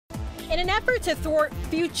In an effort to thwart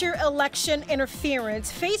future election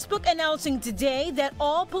interference, Facebook announcing today that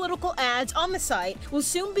all political ads on the site will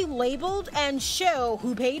soon be labeled and show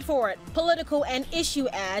who paid for it. Political and issue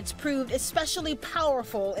ads proved especially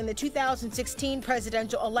powerful in the 2016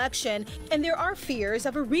 presidential election, and there are fears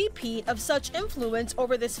of a repeat of such influence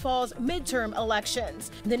over this fall's midterm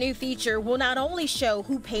elections. The new feature will not only show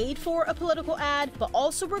who paid for a political ad, but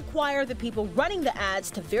also require the people running the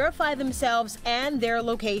ads to verify themselves and their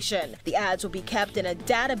location. The ads will be kept in a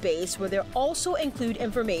database where they'll also include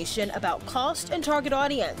information about cost and target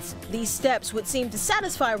audience. These steps would seem to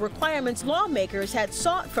satisfy requirements lawmakers had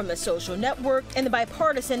sought from the social network in the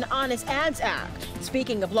bipartisan Honest Ads Act.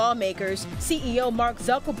 Speaking of lawmakers, CEO Mark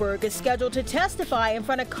Zuckerberg is scheduled to testify in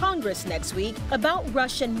front of Congress next week about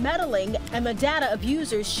Russian meddling and the data of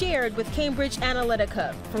users shared with Cambridge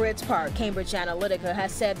Analytica. For its part, Cambridge Analytica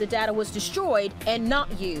has said the data was destroyed and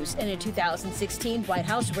not used in a 2016 White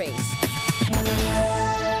House race.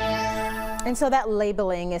 And so that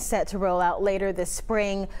labeling is set to roll out later this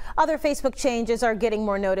spring. Other Facebook changes are getting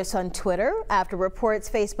more notice on Twitter after reports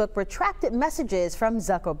Facebook retracted messages from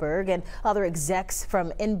Zuckerberg and other execs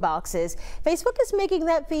from inboxes. Facebook is making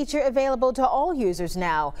that feature available to all users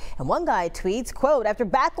now. And one guy tweets, quote, after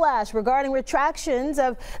backlash regarding retractions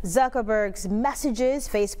of Zuckerberg's messages,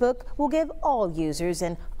 Facebook will give all users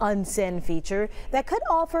an unsend feature that could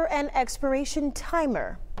offer an expiration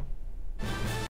timer.